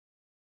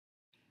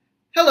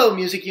Hello,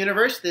 Music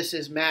Universe. This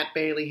is Matt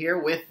Bailey here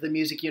with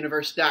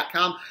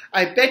themusicuniverse.com.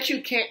 I bet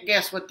you can't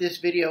guess what this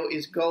video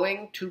is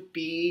going to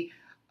be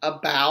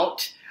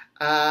about.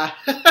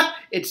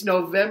 It's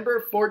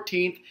November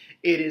 14th.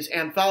 It is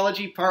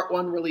Anthology Part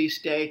 1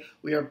 release day.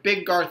 We are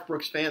big Garth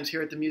Brooks fans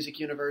here at the Music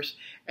Universe,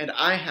 and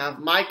I have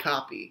my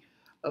copy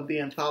of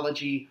the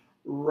Anthology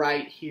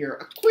right here.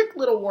 A quick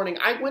little warning.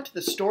 I went to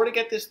the store to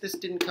get this. This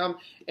didn't come,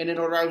 and in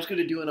order I was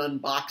going to do an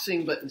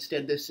unboxing, but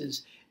instead this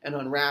is an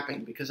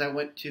unwrapping because I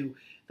went to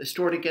the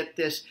store to get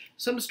this.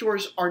 Some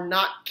stores are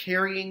not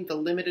carrying the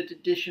limited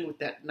edition with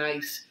that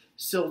nice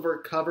silver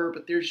cover,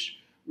 but there's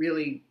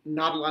really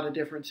not a lot of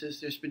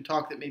differences. There's been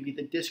talk that maybe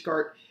the disc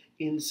art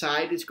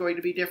inside is going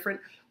to be different,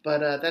 but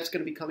that's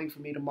going to be coming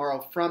from me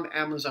tomorrow from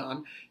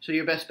Amazon. So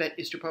your best bet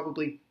is to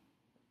probably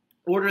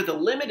order the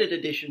limited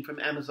edition from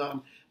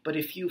Amazon, but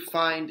if you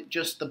find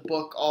just the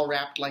book all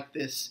wrapped like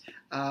this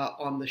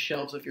on the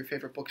shelves of your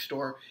favorite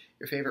bookstore,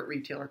 your favorite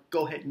retailer,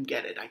 go ahead and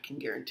get it. I can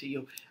guarantee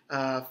you.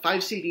 5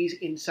 CDs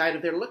inside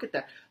of there. Look at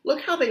that.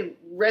 Look how they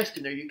rest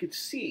in there. You can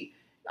see.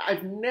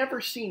 I've never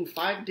seen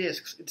 5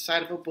 discs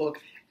inside of a book,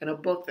 and a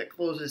book that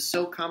closes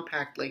so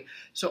compactly.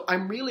 So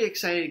I'm really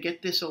excited to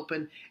get this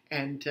open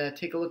and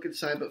take a look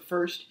inside. But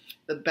first,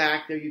 the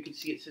back there, you can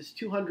see it says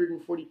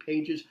 240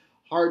 pages,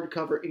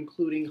 hardcover,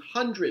 including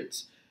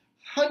hundreds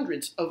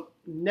of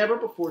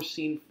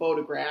never-before-seen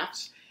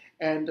photographs.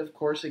 And, of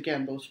course,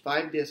 again, those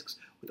 5 discs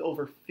with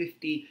over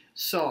 50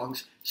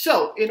 songs.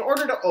 So, in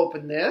order to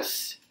open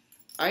this,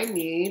 I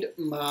need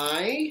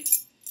my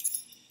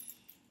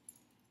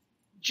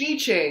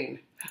G-chain.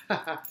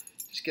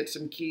 Just get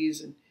some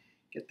keys and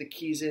get the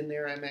keys in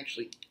there. I'm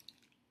actually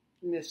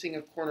missing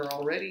a corner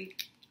already.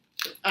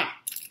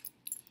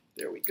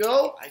 There we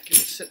go. I can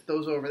set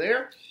those over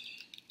there.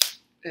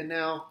 And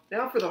now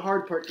for the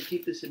hard part, to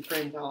keep this in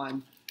frame while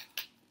I'm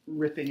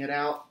ripping it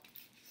out.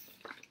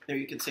 There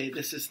you can say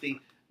this is the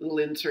little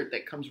insert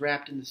that comes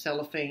wrapped in the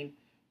cellophane.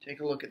 Take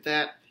a look at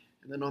that.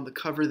 And then on the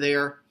cover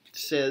there, it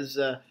says,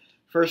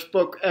 first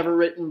book ever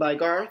written by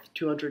Garth,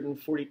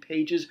 240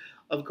 pages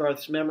of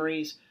Garth's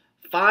memories,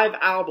 5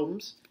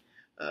 albums,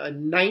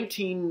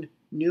 19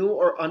 new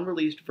or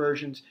unreleased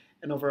versions,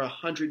 and over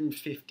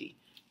 150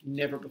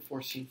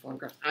 never-before-seen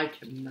photographs. I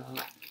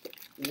cannot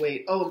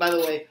wait. Oh, and by the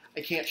way,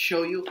 I can't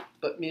show you,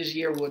 but Ms.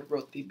 Yearwood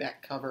wrote the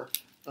back cover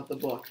of the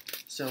book.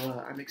 So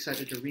I'm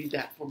excited to read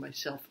that for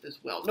myself as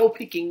well. No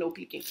peeking, no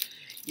peeking.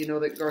 You know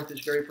that Garth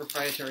is very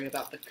proprietary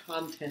about the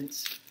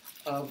contents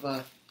of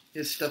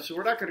his stuff. So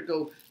we're not going to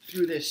go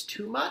through this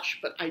too much,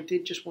 but I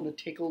did just want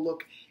to take a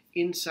look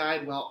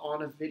inside while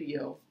on a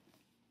video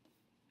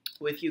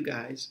with you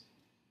guys.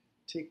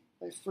 Take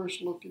my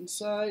first look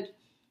inside,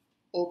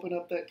 open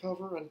up that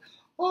cover, and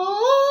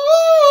oh,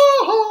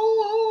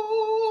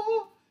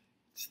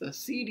 it's the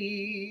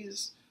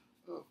CDs.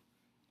 Oh,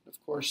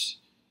 of course,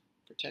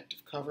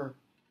 protective cover.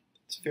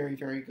 It's very,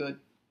 very good.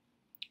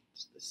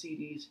 It's the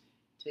CDs.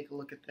 Take a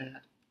look at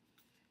that.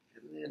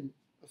 And then,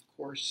 of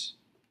course,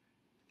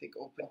 I think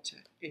open to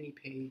any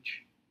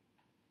page.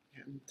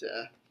 And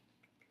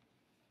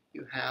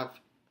you have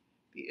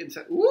the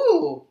inside.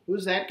 Ooh,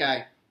 who's that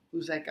guy?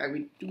 Who's that guy?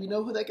 Do we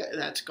know who that guy is?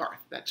 That's Garth.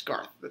 That's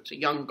Garth. That's a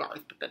young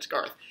Garth, but that's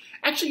Garth.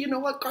 Actually, you know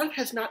what? Garth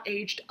has not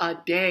aged a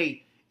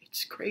day.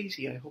 It's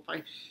crazy. I hope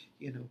I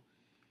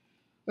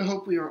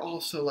hope we are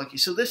all so lucky.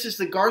 So this is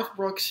the Garth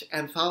Brooks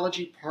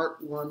Anthology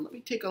Part 1. Let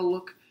me take a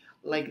look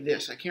like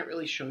this. I can't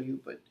really show you,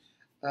 but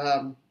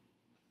wow.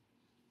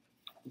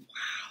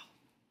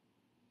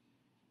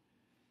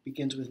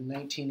 Begins with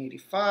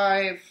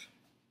 1985.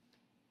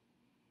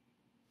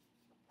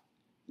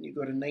 You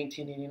go to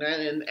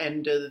 1989,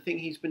 and the thing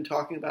he's been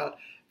talking about,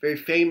 very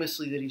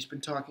famously that he's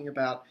been talking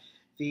about,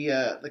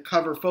 the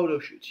cover photo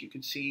shoots. You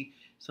can see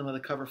some of the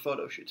cover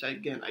photo shoots.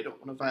 Again, I don't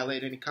want to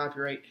violate any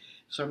copyright,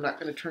 so I'm not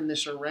going to turn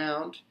this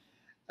around.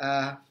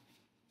 But,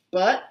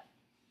 wow,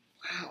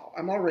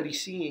 I'm already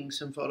seeing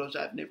some photos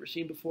I've never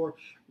seen before,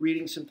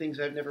 reading some things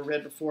I've never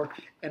read before,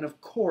 and of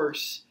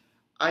course,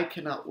 I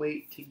cannot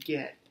wait to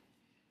get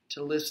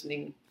to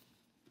listening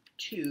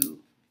to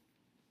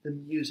the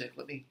music.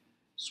 Let me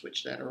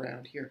switch that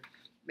around here.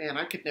 Man,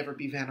 I could never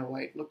be Vanna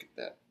White. Look at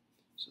that.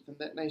 So then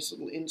that nice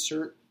little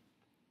insert.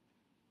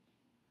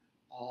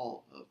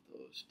 All of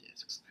those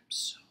discs. I'm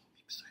so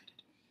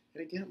excited.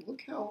 And again,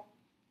 look how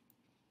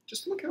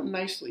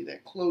nicely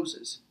that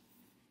closes.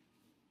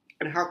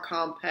 And how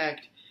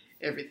compact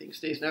everything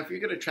stays. Now, if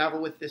you're going to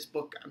travel with this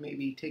book,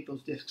 maybe take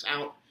those discs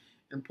out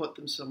and put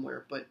them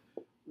somewhere. But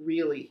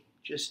really,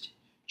 just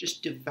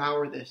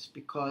devour this,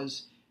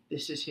 because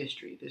this is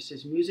history. This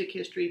is music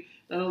history.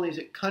 Not only is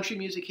it country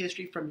music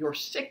history from your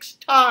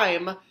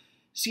 6-time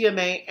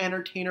CMA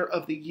Entertainer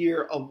of the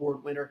Year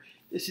award winner,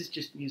 this is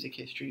just music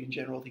history in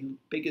general. The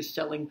biggest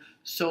selling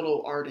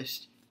solo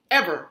artist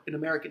ever in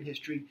American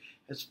history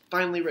has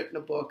finally written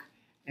a book,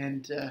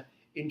 and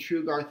in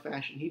true Garth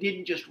fashion, he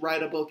didn't just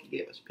write a book. He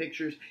gave us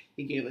pictures.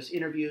 He gave us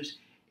interviews.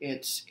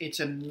 It's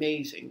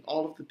amazing.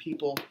 All of the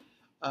people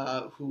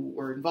who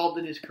were involved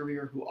in his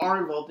career, who are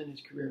involved in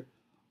his career,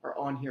 are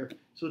on here.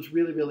 So it's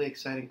really, really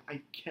exciting.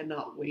 I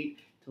cannot wait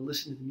to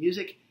listen to the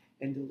music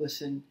and to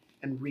listen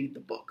and read the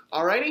book.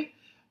 Alrighty?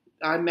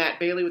 I'm Matt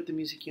Bailey with the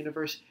Music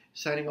Universe,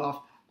 signing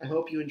off. I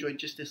hope you enjoyed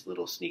just this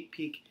little sneak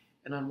peek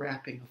and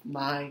unwrapping of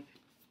my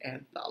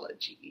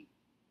anthology.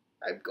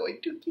 I'm going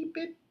to keep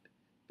it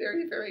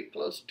very, very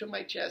close to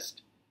my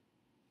chest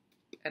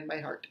and my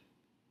heart.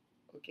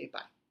 Okay,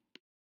 bye.